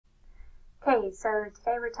Okay, so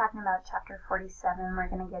today we're talking about chapter 47. We're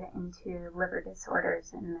going to get into liver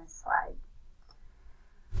disorders in this slide.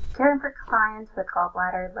 Caring for clients with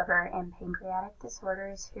gallbladder, liver, and pancreatic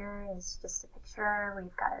disorders. Here is just a picture.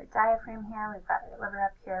 We've got our diaphragm here, we've got our liver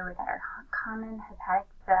up here, we've got our common hepatic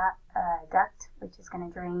duct, which is going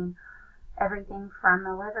to drain everything from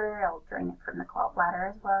the liver. It'll drain it from the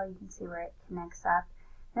gallbladder as well. You can see where it connects up.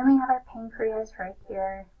 Then we have our pancreas right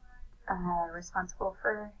here, responsible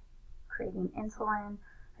for creating insulin,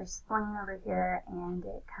 our spleen over here, and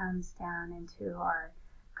it comes down into our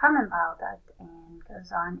common bile duct and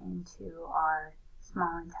goes on into our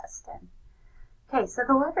small intestine. Okay, so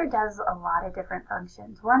the liver does a lot of different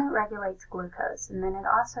functions. One, it regulates glucose, and then it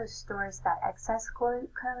also stores that excess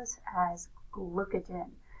glucose as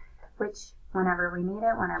glycogen, which whenever we need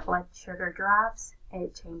it, when our blood sugar drops,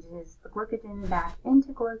 it changes the glycogen back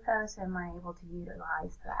into glucose, and we're able to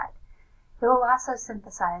utilize that. It will also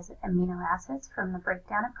synthesize amino acids from the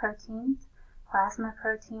breakdown of proteins, plasma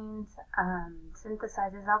proteins,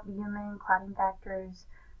 synthesizes albumin, clotting factors,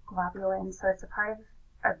 globulin. So it's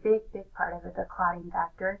a big part of it, the clotting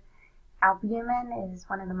factor. Albumin is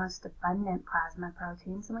one of the most abundant plasma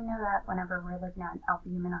proteins, and we know that whenever we're looking at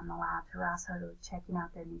albumin on the labs, we're also checking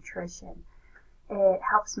out their nutrition. It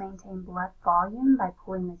helps maintain blood volume by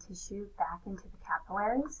pulling the tissue back into the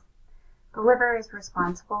capillaries. The liver is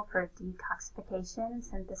responsible for detoxification,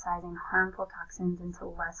 synthesizing harmful toxins into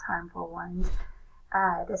less harmful ones.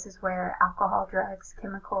 This is where alcohol, drugs,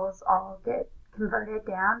 chemicals all get converted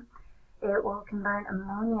down. It will convert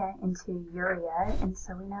ammonia into urea, and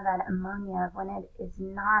so we know that ammonia, when it is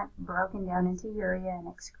not broken down into urea and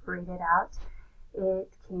excreted out,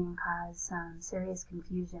 it can cause some serious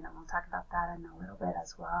confusion, and we'll talk about that in a little bit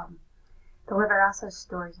as well. The liver also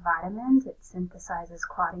stores vitamins. It synthesizes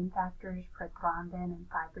clotting factors, prothrombin, and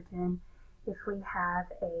fibrogen. If we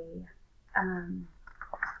have a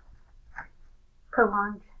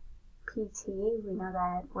prolonged PT, we know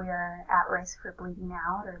that we're at risk for bleeding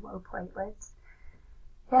out or low platelets.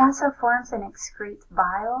 It also forms and excretes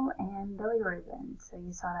bile and bilirubin. So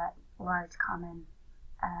you saw that large common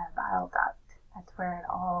bile duct. That's where it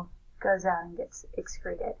all goes out and gets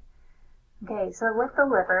excreted. Okay, so with the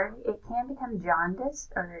liver, it can become jaundice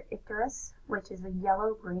or icterus, which is a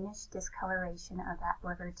yellow-greenish discoloration of that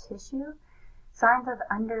liver tissue, signs of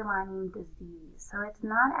underlying disease. So it's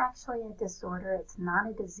not actually a disorder, it's not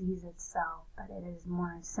a disease itself, but it is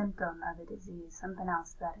more a symptom of a disease, something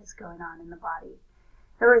else that is going on in the body.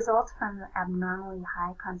 It results from the abnormally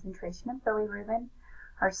high concentration of bilirubin.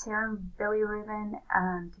 Our serum bilirubin,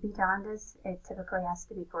 to be jaundice, it typically has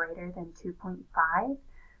to be greater than 2.5.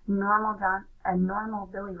 A normal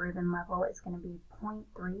bilirubin level is going to be 0.3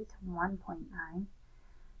 to 1.9.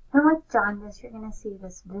 And with jaundice, you're going to see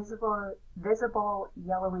this visible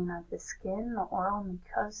yellowing of the skin, the oral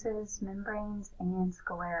mucosas, membranes, and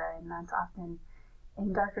sclera, and that's often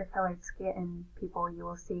in darker colored skin people you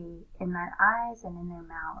will see in their eyes and in their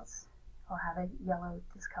mouths will have a yellow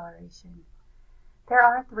discoloration. There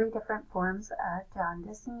are 3 different forms of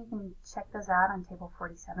jaundice, and you can check those out on table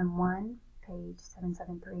 47.1. page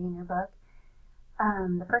 773 in your book.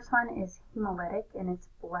 The first one is hemolytic, and it's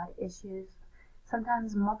blood issues.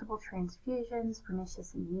 Sometimes multiple transfusions,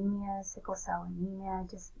 pernicious anemia, sickle cell anemia,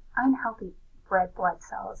 just unhealthy red blood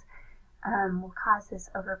cells will cause this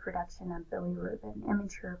overproduction of bilirubin,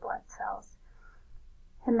 immature blood cells.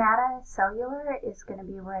 Hematocellular is going to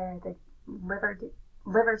be where the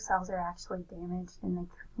liver cells are actually damaged and they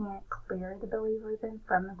can't clear the bilirubin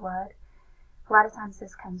from the blood. A lot of times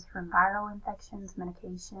this comes from viral infections,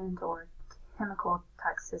 medications, or chemical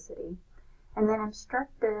toxicity. And then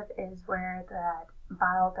obstructive is where that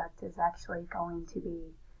bile duct is actually going to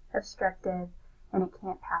be obstructive and it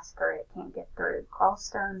can't pass through, it can't get through.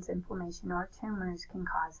 Gallstones, inflammation, or tumors can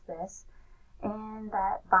cause this, and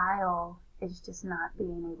that bile is just not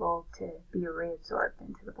being able to be reabsorbed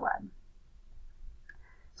into the blood.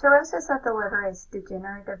 Cirrhosis of the liver is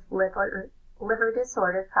degenerative liver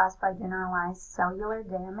disorder caused by generalized cellular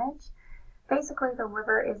damage. Basically, the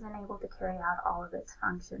liver isn't able to carry out all of its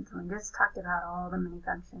functions, and we just talked about all the many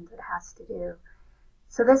functions it has to do.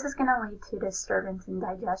 So this is going to lead to disturbance in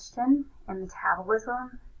digestion and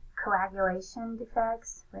metabolism, coagulation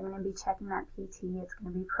defects. We're going to be checking that PT. It's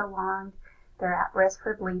going to be prolonged. They're at risk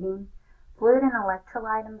for bleeding. Fluid and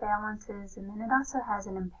electrolyte imbalances, and then it also has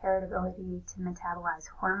an impaired ability to metabolize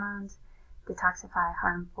hormones, detoxify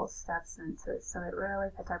harmful substances, so it really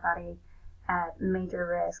puts our body at major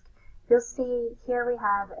risk. You'll see here we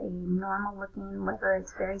have a normal looking liver,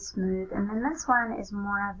 it's very smooth, and then this one is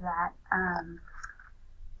more of that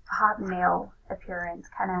hobnail appearance,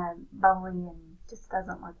 kind of bubbly and just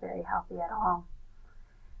doesn't look very healthy at all.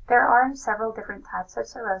 There are several different types of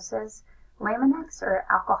cirrhosis. Laminex or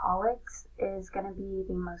alcoholics is going to be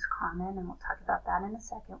the most common, and we'll talk about that in a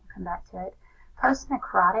second. We'll come back to it.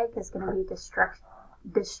 Post-necrotic is going to be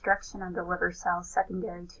destruction of the liver cells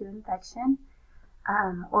secondary to infection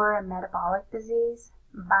or a metabolic disease.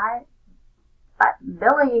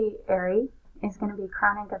 Biliary is going to be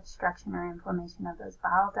chronic obstruction or inflammation of those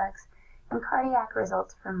bile ducts, and cardiac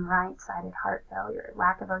results from right-sided heart failure,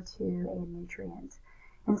 lack of O2 and nutrients.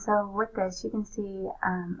 And so with this, you can see,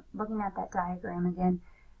 looking at that diagram again,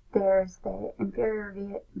 there's the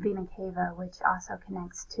inferior vena cava, which also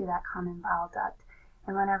connects to that common bile duct.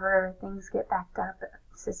 And whenever things get backed up,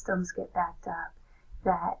 systems get backed up,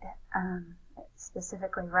 that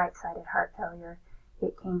specifically right-sided heart failure,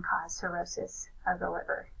 it can cause cirrhosis of the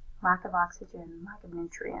liver, lack of oxygen, lack of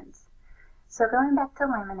nutrients. So going back to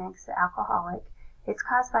Laminex, the alcoholic, it's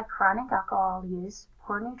caused by chronic alcohol use,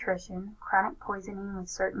 poor nutrition, chronic poisoning with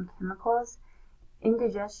certain chemicals,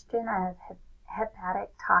 indigestion of hepatic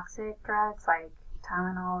toxic drugs like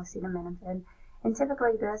Tylenol, acetaminophen, and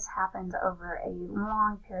typically this happens over a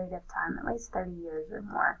long period of time, at least 30 years or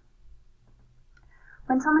more.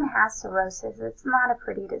 When someone has cirrhosis, it's not a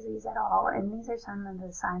pretty disease at all, and these are some of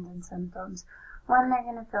the signs and symptoms. One, they're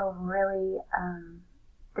going to feel really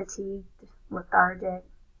fatigued, lethargic,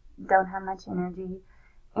 don't have much energy,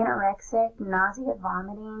 anorexic, nausea,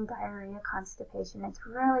 vomiting, diarrhea, constipation. It's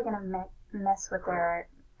really going to mess with their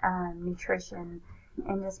nutrition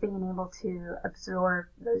and just being able to absorb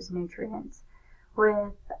those nutrients.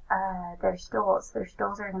 With their stools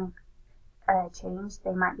are going to change.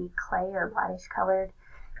 They might be clay or whitish colored,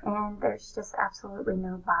 and there's just absolutely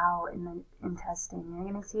no bile in the intestine.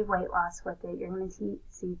 You're going to see weight loss with it. You're going to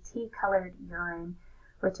see tea-colored urine,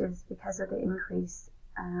 which is because of the increased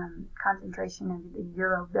concentration of the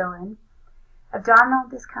urobilin. Abdominal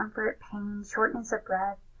discomfort, pain, shortness of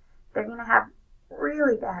breath. They're going to have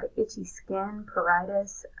really bad itchy skin,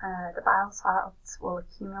 pruritus. The bile salts will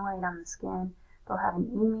accumulate on the skin. They'll have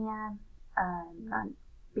anemia, not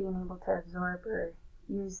being able to absorb or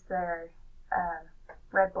use their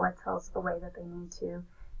red blood cells the way that they need to,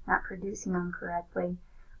 not producing them correctly.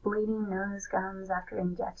 Bleeding nose, gums after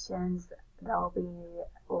injections. They'll be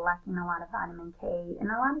lacking a lot of vitamin K, and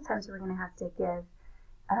a lot of times we're going to have to give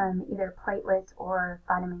either platelets or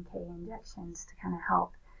vitamin K injections to kind of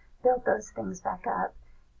help build those things back up.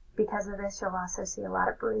 Because of this, you'll also see a lot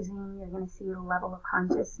of bruising. You're going to see the level of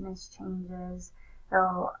consciousness changes.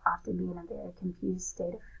 They'll often be in a very confused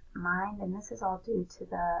state of mind, and this is all due to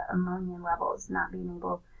the ammonia levels not being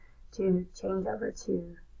able to change over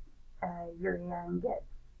to urea and get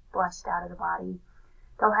flushed out of the body.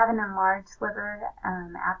 They'll have an enlarged liver,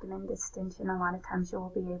 abdomen distension. A lot of times you will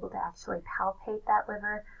be able to actually palpate that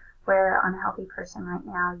liver, where on a healthy person right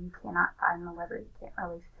now you cannot find the liver, you can't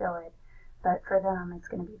really feel it, but for them it's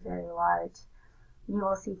going to be very large. You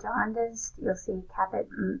will see jaundice, you'll see caput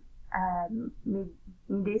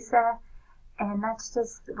medusa, and that's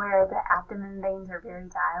just where the abdomen veins are very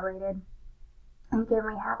dilated. And again,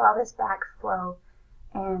 we have all this backflow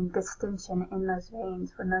and distension in those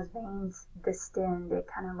veins. When those veins distend, it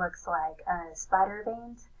kind of looks like spider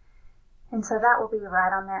veins. And so that will be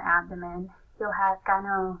right on their abdomen. You'll have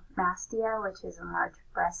gynecomastia, which is enlarged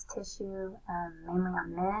breast tissue, mainly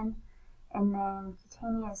on men. And then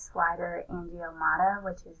cutaneous slider angiomata,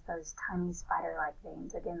 which is those tiny spider-like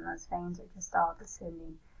veins. Again, those veins are just all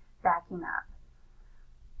descending, backing up.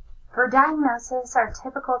 For diagnosis, our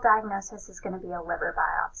typical diagnosis is going to be a liver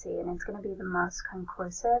biopsy, and it's going to be the most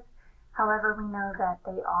conclusive. However, we know that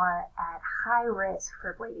they are at high risk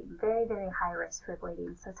for bleeding, very, very high risk for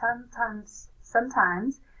bleeding. So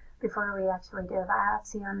sometimes, before we actually do a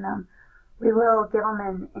biopsy on them, we will give them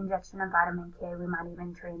an injection of vitamin K. We might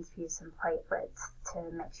even transfuse some platelets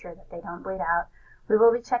to make sure that they don't bleed out. We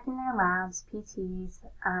will be checking their labs, PTs.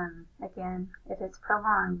 Again, if it's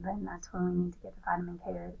prolonged, then that's when we need to get the vitamin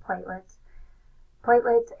K or the platelets.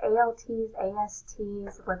 Platelets, ALTs,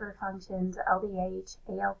 ASTs, liver functions, LDH,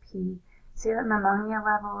 ALP, serum ammonia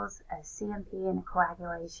levels, a CMP, and a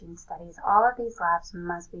coagulation studies. All of these labs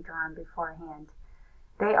must be drawn beforehand.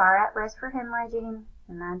 They are at risk for hemorrhaging,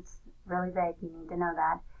 and that's really big. You need to know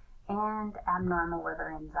that. And abnormal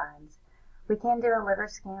liver enzymes. We can do a liver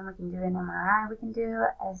scan, we can do an MRI, we can do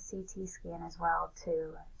a CT scan as well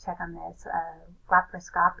to check on this.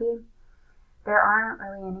 Laparoscopy. There aren't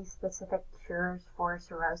really any specific cures for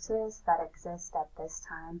cirrhosis that exist at this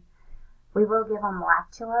time. We will give them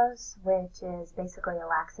lactulose, which is basically a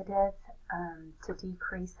laxative to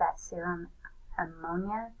decrease that serum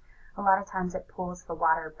ammonia. a lot of times it pulls the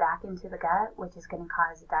water back into the gut, which is going to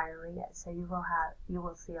cause diarrhea. So you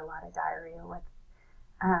will see a lot of diarrhea with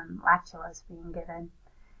lactulose being given.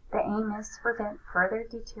 The aim is to prevent further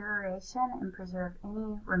deterioration and preserve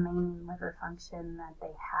any remaining liver function that they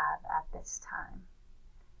have at this time.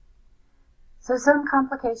 So some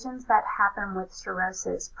complications that happen with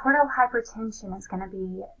cirrhosis. Portal hypertension is going to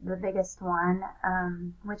be the biggest one,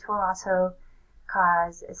 which will also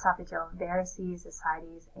cause esophageal varices,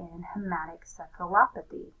 ascites, and hepatic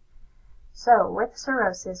cephalopathy. So with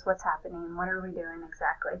cirrhosis, what's happening? What are we doing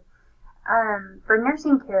exactly? For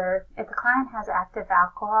nursing care, if the client has active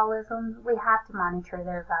alcoholism, we have to monitor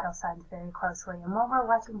their vital signs very closely. And what we're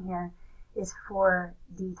watching here is for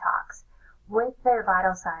detox. With their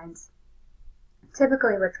vital signs,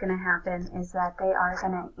 typically what's going to happen is that they are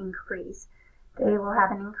going to increase. They will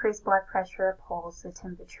have an increased blood pressure, a pulse, a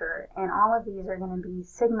temperature, and all of these are going to be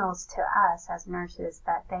signals to us as nurses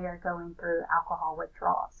that they are going through alcohol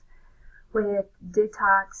withdrawals. With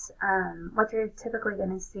detox, what you're typically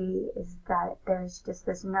going to see is that there's just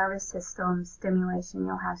this nervous system stimulation.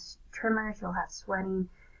 You'll have tremors, you'll have sweating,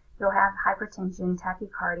 you'll have hypertension,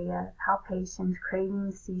 tachycardia, palpitations,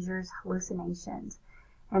 cravings, seizures, hallucinations,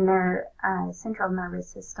 and their central nervous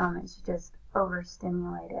system is just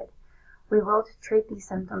overstimulated. We will treat these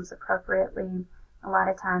symptoms appropriately. A lot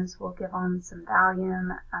of times we'll give them some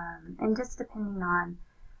Valium, and just depending on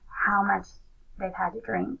how much they've had to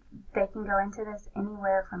drink. They can go into this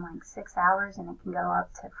anywhere from like 6 hours, and it can go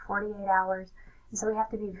up to 48 hours. And so we have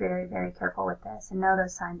to be very, very careful with this and know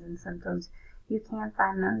those signs and symptoms. You can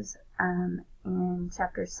find those in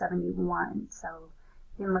chapter 71, so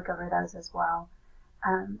you can look over those as well.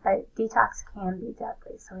 But detox can be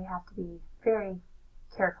deadly, so we have to be very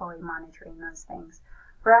carefully monitoring those things.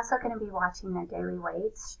 We're also going to be watching their daily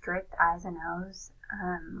weights, strict I's and O's,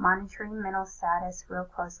 monitoring mental status real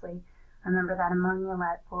closely. Remember that ammonia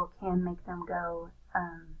level can make them go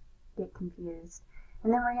get confused.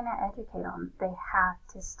 And then we're going to educate them. They have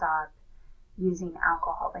to stop using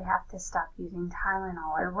alcohol. They have to stop using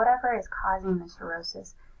Tylenol or whatever is causing the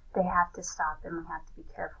cirrhosis. They have to stop, and we have to be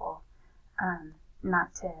careful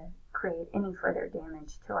not to create any further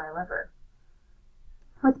damage to our liver.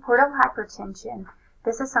 With portal hypertension,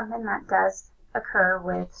 this is something that does occur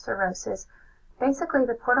with cirrhosis. Basically,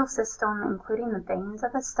 the portal system, including the veins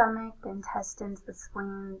of the stomach, the intestines, the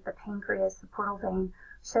spleen, the pancreas, the portal vein,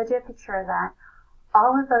 showed you a picture of that.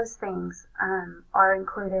 All of those things are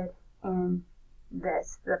included in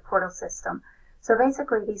the portal system. So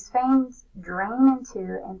basically, these veins drain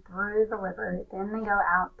into and through the liver, then they go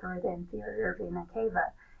out through the inferior vena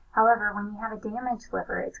cava. However, when you have a damaged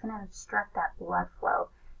liver, it's going to obstruct that blood flow,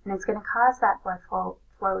 and it's going to cause that blood flow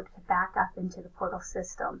to back up into the portal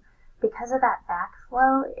system. Because of that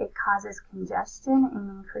backflow, it causes congestion and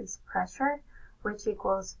increased pressure, which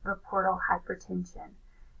equals the portal hypertension.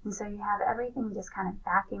 And so you have everything just kind of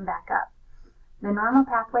backing back up. The normal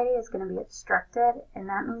pathway is going to be obstructed, and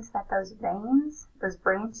that means that those veins, those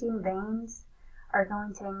branching veins, are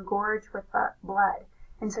going to engorge with blood.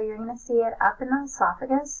 And so you're going to see it up in the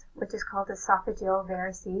esophagus, which is called esophageal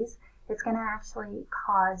varices. It's going to actually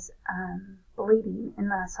cause bleeding in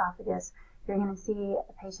the esophagus. You're going to see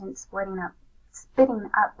a patient spitting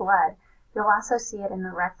up blood. You'll also see it in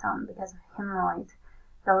the rectum because of hemorrhoids.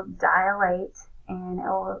 They'll dilate and it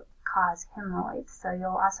will cause hemorrhoids. So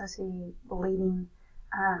you'll also see bleeding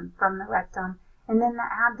from the rectum. And then the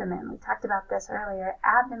abdomen, we talked about this earlier.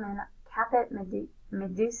 Abdomen, caput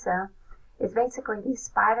medusa, is basically these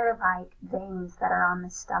spider-like veins that are on the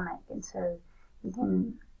stomach. And so you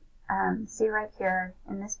can see right here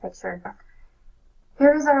in this picture.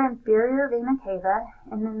 Here is our inferior vena cava,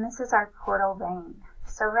 and then this is our portal vein.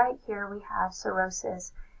 So right here we have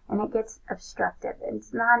cirrhosis, and it gets obstructed.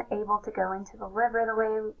 It's not able to go into the liver the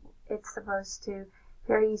way it's supposed to.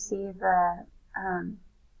 Here you see the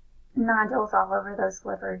nodules all over those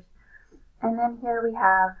livers. And then here we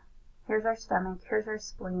have, here's our stomach, here's our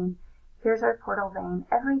spleen, here's our portal vein.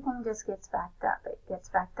 Everything just gets backed up. It gets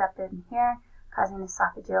backed up in here, causing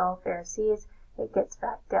esophageal varices. It gets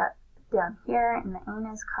backed up down here in the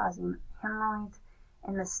anus, causing hemorrhoids.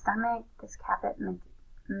 In the stomach, this caput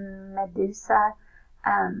medusa,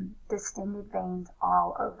 distended veins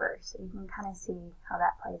all over. So you can kind of see how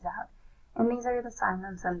that plays out. And these are the signs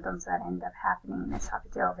and symptoms that end up happening: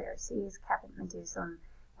 esophageal varices, caput medusum,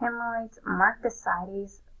 hemorrhoids, marked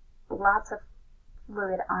ascites, lots of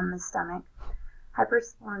fluid on the stomach,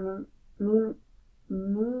 hypersplenism,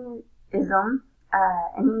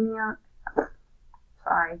 anemia.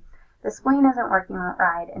 The spleen isn't working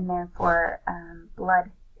right, and therefore blood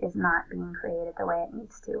is not being created the way it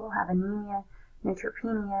needs to. We'll have anemia,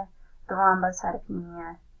 neutropenia,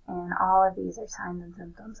 thrombocytopenia, and all of these are signs and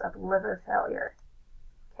symptoms of liver failure.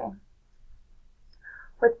 Okay.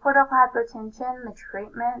 With portal hypertension, the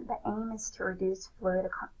treatment, the aim is to reduce fluid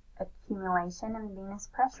accumulation and venous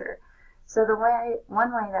pressure. So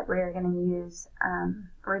one way that we're going to use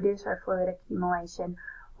reduce our fluid accumulation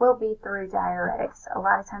will be through diuretics. A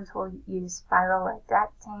lot of times we'll use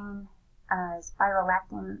spirolactone,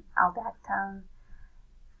 aldactone,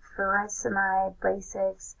 furosemide,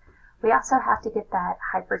 Lasix. We also have to get that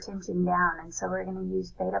hypertension down, and so we're going to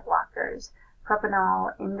use beta blockers.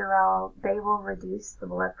 Propanol, Inderal, they will reduce the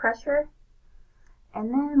blood pressure.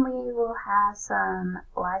 And then we will have some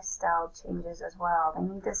lifestyle changes as well. They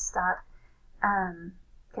need to stop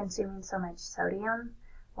consuming so much sodium.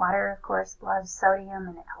 Water, of course, loves sodium,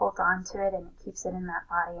 and it holds on to it, and it keeps it in that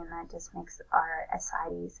body, and that just makes our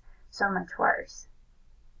ascites so much worse.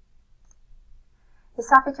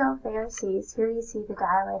 Esophageal varices, here you see the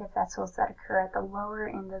dilated vessels that occur at the lower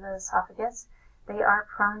end of the esophagus. They are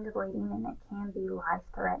prone to bleeding, and it can be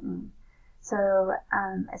life-threatening. So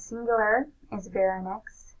a singular is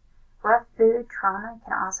varices. Rough food trauma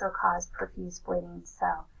can also cause profuse bleeding.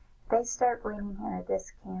 So if they start bleeding here,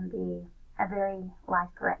 this can be a very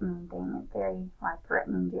life-threatening thing, very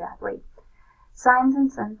life-threatening GI. Signs and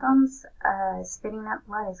symptoms, spitting up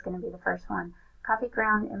blood is going to be the first one. Coffee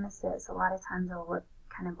ground emesis, a lot of times it'll look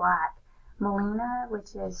kind of black. Melena,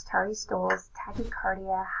 which is tarry stools,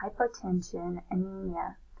 tachycardia, hypotension,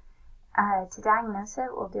 anemia. To diagnose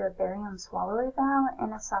it, we'll do a barium swallow eval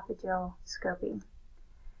and esophageal scopy.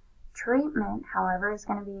 Treatment, however, is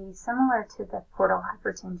going to be similar to the portal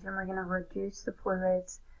hypertension. We're going to reduce the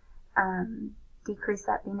fluids, decrease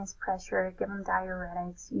that venous pressure, give them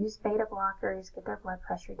diuretics, use beta blockers, get their blood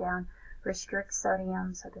pressure down, restrict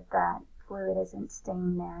sodium so that that fluid isn't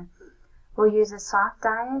staying there. We'll use a soft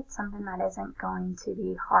diet, something that isn't going to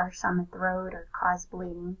be harsh on the throat or cause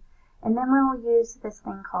bleeding. And then we'll use this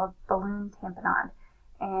thing called balloon tamponade.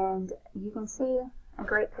 And you can see a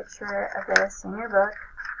great picture of this in your book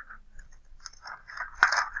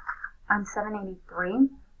on 783.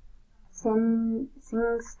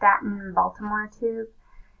 Simvastatin Baltimore tube.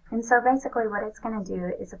 And so basically what it's going to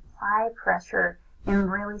do is apply pressure in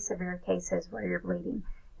really severe cases where you're bleeding.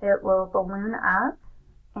 It will balloon up,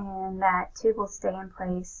 and that tube will stay in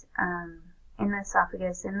place in the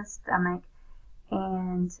esophagus, in the stomach.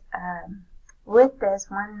 And with this,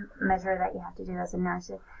 one measure that you have to do as a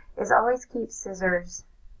nurse is always keep scissors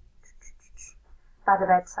by the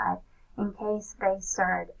bedside. In case they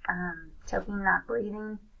start choking, not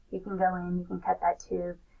breathing, you can go in, you can cut that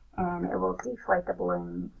tube, and it will deflate the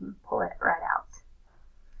balloon. You can pull it right out.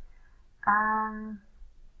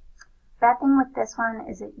 Bad thing with this one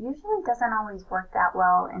is it usually doesn't always work that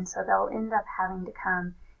well, and so they'll end up having to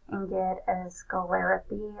come and get a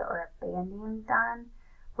sclerotherapy or a banding done.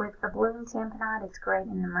 With the balloon tamponade, it's great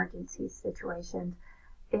in emergency situations.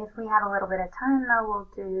 If we have a little bit of time, though, we'll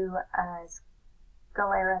do a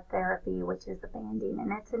sclerotherapy, which is the banding,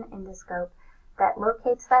 and it's an endoscope that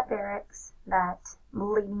locates that varix, that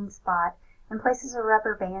bleeding spot, and places a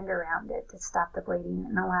rubber band around it to stop the bleeding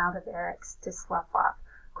and allow the varix to slough off.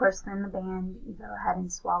 Of course, then the band, you go ahead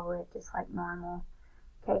and swallow it just like normal.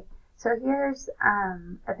 Okay, so here's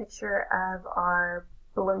a picture of our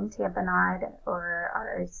balloon tamponade or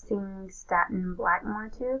our Simvastatin Blackmore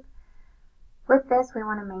tube. With this, we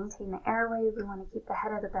want to maintain the airway. We want to keep the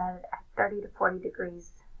head of the bed at 30 to 40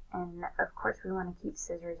 degrees, and of course, we want to keep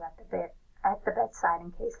scissors at the bedside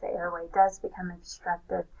in case the airway does become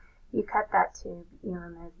obstructive. You cut that tube, you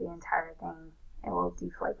remove the entire thing. It will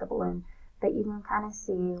deflate the balloon. But you can kind of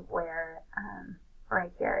see where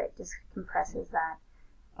right here it just compresses that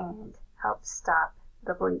and helps stop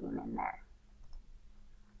the bleeding in there.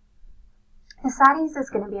 Ascites is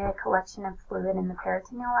going to be a collection of fluid in the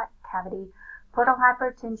peritoneal cavity. Portal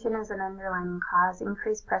hypertension is an underlying cause.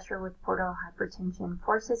 Increased pressure with portal hypertension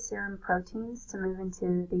forces serum proteins to move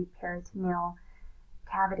into the peritoneal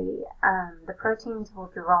cavity. The proteins will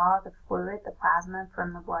draw the fluid, the plasma,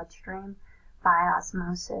 from the bloodstream by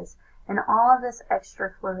osmosis. And all of this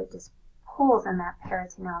extra fluid just pools in that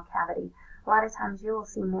peritoneal cavity. A lot of times you will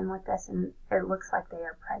see men with this and it looks like they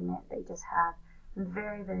are pregnant. They just have a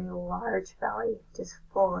very, very large belly just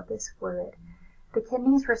full of this fluid. The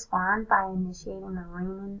kidneys respond by initiating the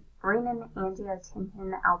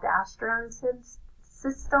renin-angiotensin-aldosterone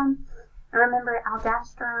system. And remember,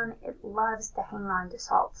 aldosterone, it loves to hang on to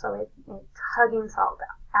salt, so it's hugging salt.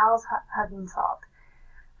 Al's hugging salt.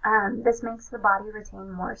 This makes the body retain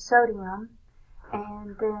more sodium,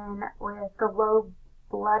 and then with the low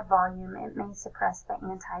blood volume, it may suppress the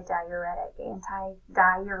antidiuretic,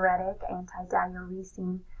 antidiuretic,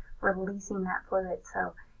 antidiuresine releasing that fluid.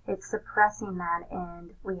 So it's suppressing that,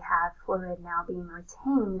 and we have fluid now being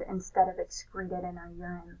retained instead of excreted in our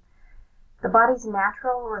urine. The body's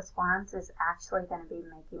natural response is actually going to be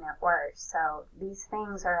making it worse. So these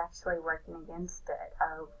things are actually working against it.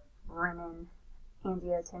 Renin,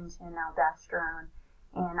 angiotensin, aldosterone,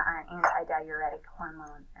 and our antidiuretic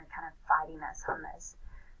hormone are kind of fighting us on this.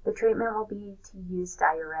 The treatment will be to use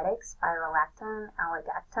diuretics, spirolactone,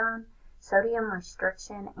 allodyctone, sodium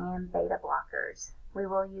restriction, and beta blockers. We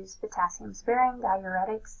will use potassium-sparing.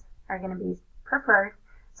 Diuretics are going to be preferred,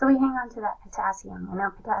 so we hang on to that potassium. I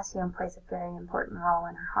know potassium plays a very important role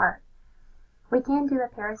in our heart. We can do a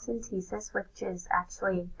paracentesis, which is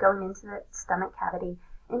actually going into the stomach cavity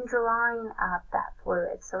and drawing up that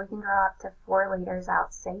fluid. So we can draw up to 4 liters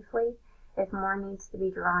out safely. If more needs to be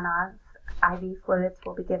drawn off, IV fluids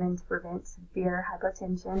will be given to prevent severe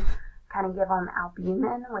hypotension. Kind of give them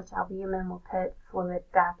albumin, which albumin will put fluid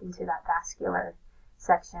back into that vascular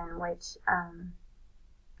section, which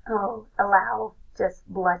will allow just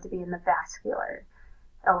blood to be in the vascular.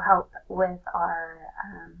 It'll help with our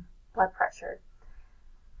blood pressure.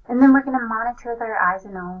 And then we're going to monitor their eyes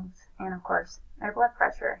and nose, and of course, their blood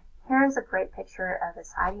pressure. Here is a great picture of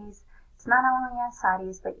ascites. It's not only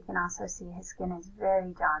ascites, but you can also see his skin is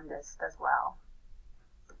very jaundiced as well.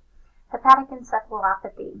 Hepatic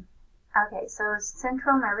encephalopathy. Okay, so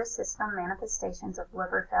central nervous system manifestations of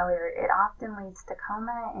liver failure, it often leads to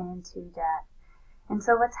coma and to death. And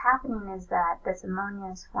so what's happening is that this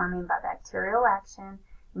ammonia is forming by bacterial action,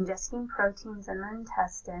 ingesting proteins in the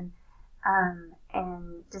intestine,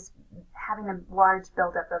 and just having a large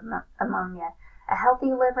buildup of ammonia. A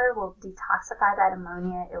healthy liver will detoxify that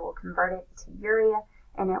ammonia, it will convert it to urea,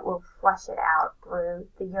 and it will flush it out through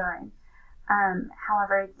the urine.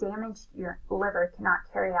 However, damaged liver cannot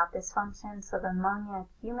carry out this function, so the ammonia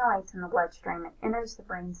accumulates in the bloodstream and enters the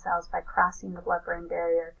brain cells by crossing the blood-brain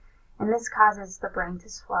barrier, and this causes the brain to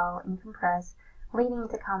swell and compress, leading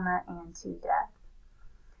to coma and to death.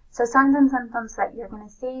 So signs and symptoms that you're going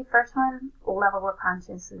to see, first one, level of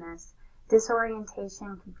consciousness,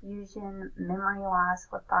 disorientation, confusion, memory loss,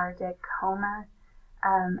 lethargic, coma,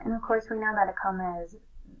 and of course we know that a coma is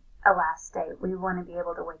a last state. We want to be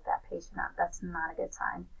able to wake that patient up. That's not a good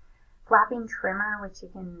sign. Flapping tremor, which you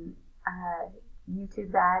can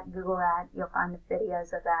YouTube that, Google that, you'll find the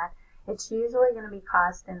videos of that. It's usually going to be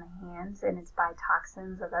caused in the hands, and it's by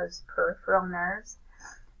toxins of those peripheral nerves.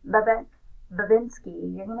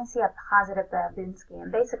 Babinski, you're going to see a positive Babinski,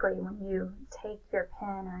 and basically when you take your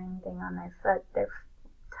pen or anything on their foot, their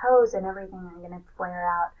toes and everything are going to flare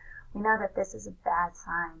out. We know that this is a bad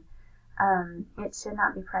sign. It should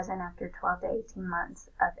not be present after 12 to 18 months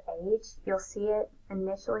of age. You'll see it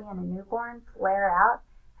initially in a newborn flare out.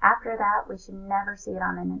 After that, we should never see it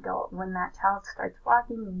on an adult. When that child starts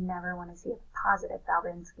walking, you never want to see a positive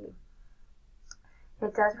Babinski.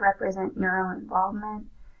 It does represent neural involvement.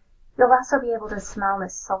 You'll also be able to smell the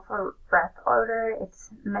sulfur breath odor. It's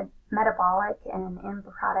metabolic and end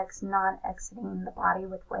products not exiting the body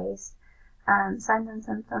with waste. Signs and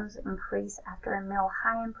symptoms increase after a meal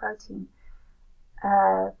high in protein.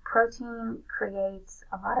 Protein creates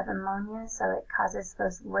a lot of ammonia, so it causes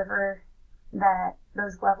those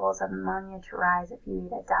levels of ammonia to rise if you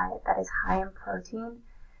eat a diet that is high in protein.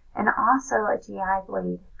 And also a GI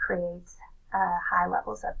bleed creates high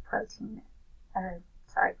levels of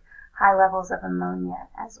high levels of ammonia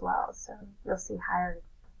as well. So you'll see higher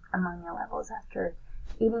ammonia levels after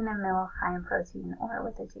eating a meal high in protein or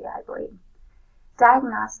with a GI bleed.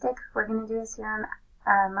 Diagnostic, we're going to do a serum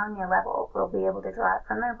ammonia level. We'll be able to draw it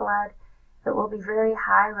from their blood. It will be very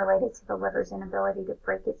high, related to the liver's inability to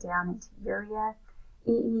break it down into urea.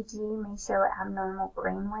 EEG may show abnormal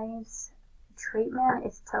brain waves. Treatment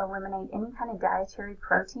is to eliminate any kind of dietary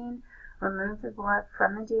protein, remove the blood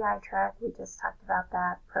from the GI tract. We just talked about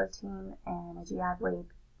that. Protein and a GI bleed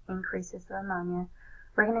increases the ammonia.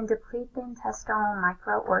 We're going to deplete the intestinal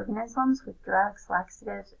microorganisms with drugs,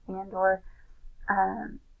 laxatives, and or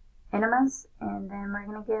enemas, and then we're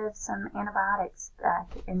going to give some antibiotics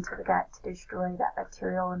back into the gut to destroy that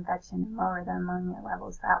bacterial infection and lower the ammonia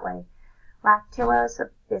levels that way. Lactulose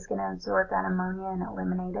is going to absorb that ammonia and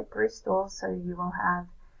eliminate it through stool, so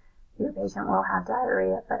your patient will have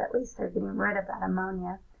diarrhea, but at least they're getting rid of that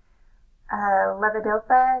ammonia.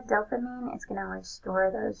 Levodopa, dopamine, is going to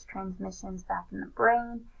restore those transmissions back in the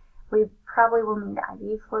brain. We probably will need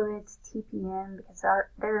IV fluids, TPN, because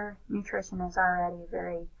their nutrition is already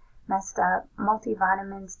very messed up.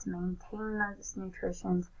 Multivitamins to maintain those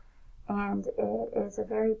nutritions. And it is a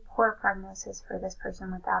very poor prognosis for this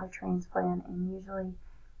person without a transplant, and usually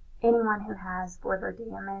anyone who has liver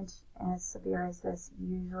damage as severe as this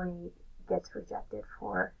usually gets rejected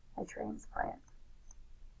for a transplant.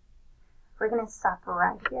 We're going to stop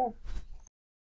right here.